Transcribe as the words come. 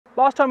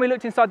Last time we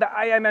looked inside the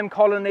AMM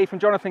colony from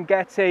Jonathan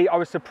Getty, I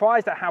was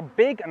surprised at how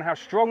big and how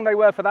strong they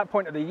were for that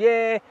point of the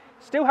year.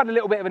 Still had a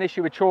little bit of an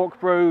issue with chalk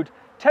brood.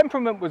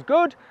 Temperament was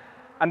good.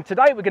 And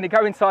today we're going to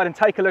go inside and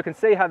take a look and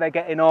see how they're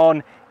getting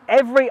on.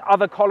 Every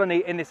other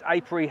colony in this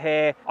apiary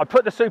here, I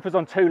put the supers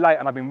on too late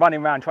and I've been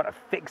running around trying to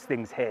fix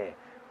things here.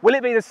 Will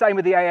it be the same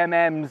with the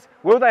AMMs?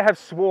 Will they have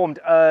swarmed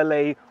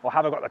early, or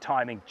have I got the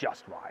timing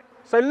just right?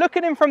 So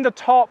looking in from the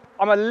top,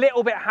 I'm a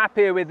little bit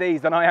happier with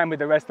these than I am with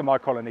the rest of my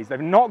colonies. They've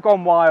not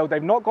gone wild,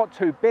 they've not got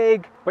too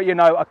big, but you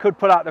know, I could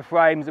pull out the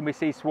frames and we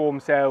see swarm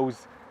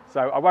cells.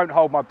 So I won't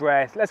hold my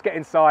breath. Let's get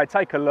inside,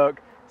 take a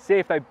look, see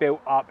if they've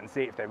built up and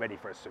see if they're ready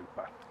for a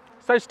super.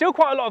 So still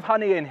quite a lot of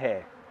honey in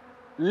here.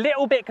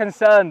 Little bit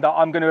concerned that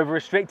I'm going to have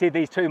restricted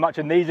these too much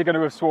and these are going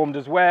to have swarmed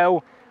as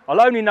well. I'll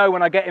only know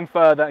when I get in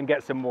further and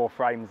get some more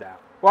frames out.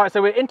 Right,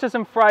 so we're into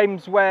some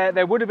frames where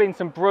there would have been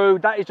some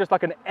brood. That is just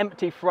like an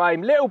empty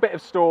frame, little bit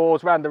of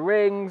stores around the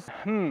rings.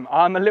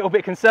 I'm a little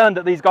bit concerned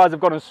that these guys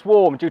have gone and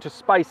swarmed due to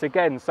space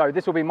again, so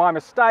this will be my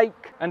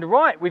mistake. And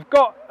right, we've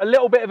got a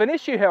little bit of an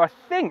issue here. I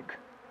think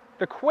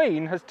the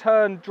queen has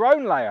turned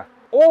drone layer.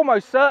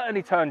 Almost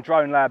certainly turned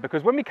drone layer,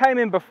 because when we came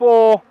in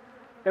before,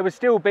 there were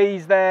still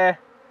bees there.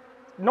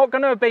 Not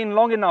going to have been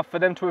long enough for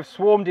them to have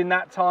swarmed in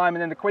that time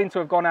and then the queen to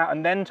have gone out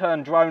and then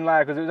turned drone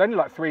layer, because it was only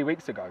like 3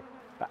 weeks ago.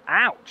 But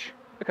ouch,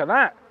 look at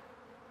that.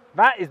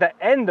 That is the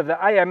end of the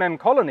AMM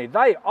colony.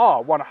 They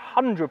are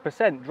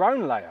 100%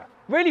 drone layer.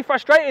 Really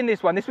frustrating,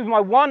 this one. This was my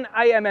one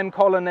AMM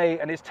colony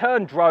and it's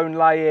turned drone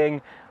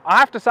laying. I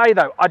have to say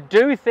though, I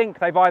do think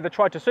they've either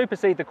tried to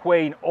supersede the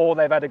queen or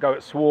they've had a go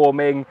at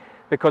swarming,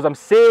 because I'm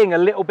seeing a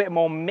little bit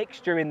more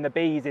mixture in the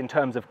bees in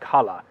terms of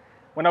colour.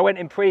 When I went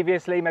in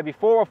previously, maybe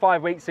 4 or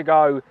 5 weeks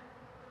ago,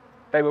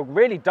 they were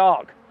really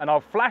dark, and I'll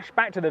flash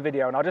back to the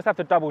video and I'll just have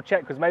to double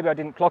check because maybe I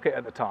didn't clock it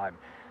at the time.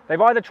 They've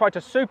either tried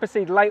to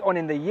supersede late on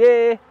in the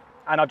year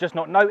and I've just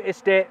not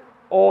noticed it,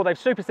 or they've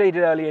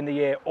superseded early in the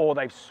year, or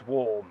they've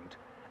swarmed.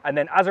 And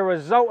then as a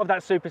result of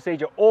that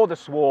supersedure or the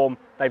swarm,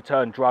 they've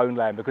turned drone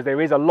laying, because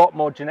there is a lot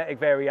more genetic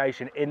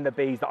variation in the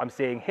bees that I'm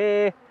seeing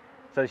here.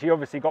 So she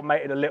obviously got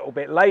mated a little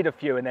bit later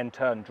few and then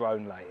turned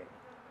drone laying.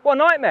 What a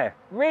nightmare.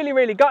 Really,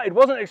 really gutted.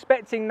 Wasn't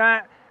expecting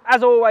that.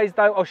 As always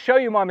though, I'll show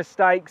you my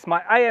mistakes.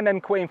 My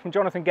AMM queen from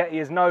Jonathan Getty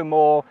is no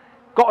more.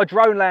 Got a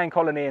drone laying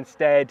colony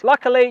instead.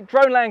 Luckily,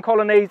 drone laying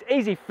colonies,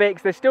 easy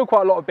fix. There's still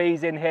quite a lot of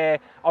bees in here.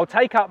 I'll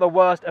take out the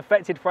worst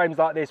affected frames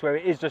like this where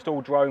it is just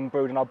all drone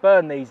brood, and I'll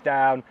burn these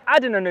down,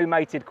 add in a new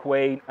mated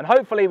queen, and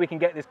hopefully we can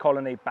get this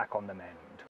colony back on the mend.